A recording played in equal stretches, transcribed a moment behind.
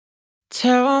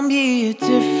Tell me a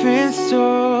different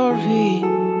story,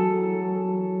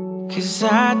 'cause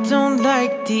I don't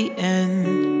like the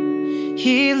end.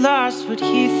 He lost what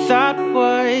he thought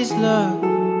was love,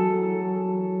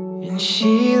 and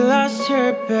she lost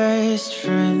her best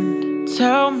friend.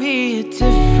 Tell me a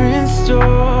different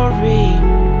story,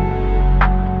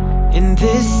 and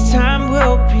this time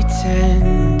we'll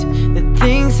pretend that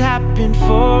things happen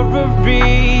for a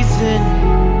reason,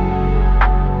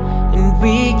 and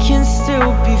we can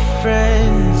still be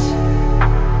friends.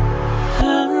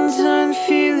 I'm done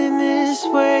feeling this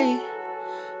way.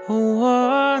 I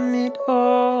want it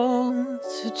all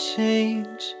to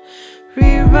change.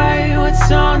 Rewrite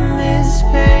what's on this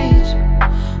page,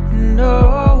 and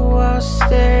oh, I'll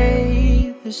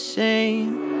stay the same.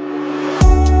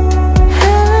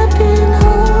 I've been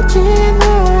holding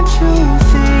on to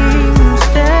things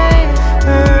that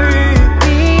hurt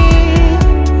me.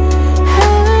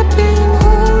 I've been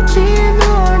holding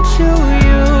on to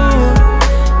you.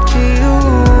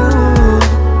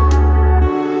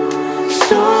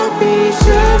 Stories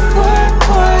of what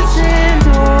wasn't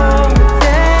all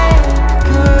that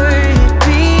could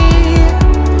be.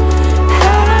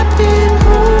 I've been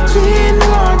holding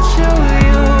on to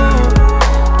you.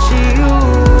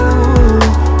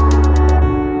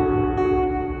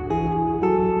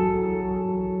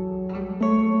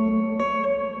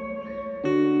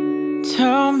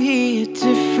 Tell me a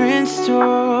different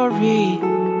story,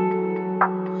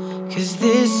 'cause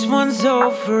this one's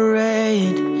over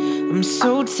and I'm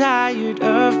so tired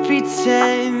of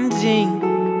pretending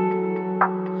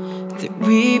that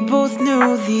we both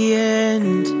knew the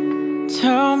end.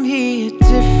 Tell me a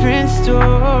different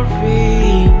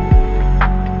story,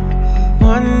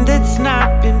 one that's not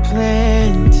been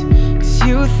planned, 'cause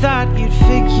you thought you'd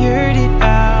figured it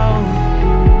out,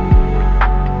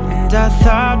 and I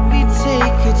thought we'd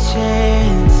take a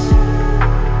chance.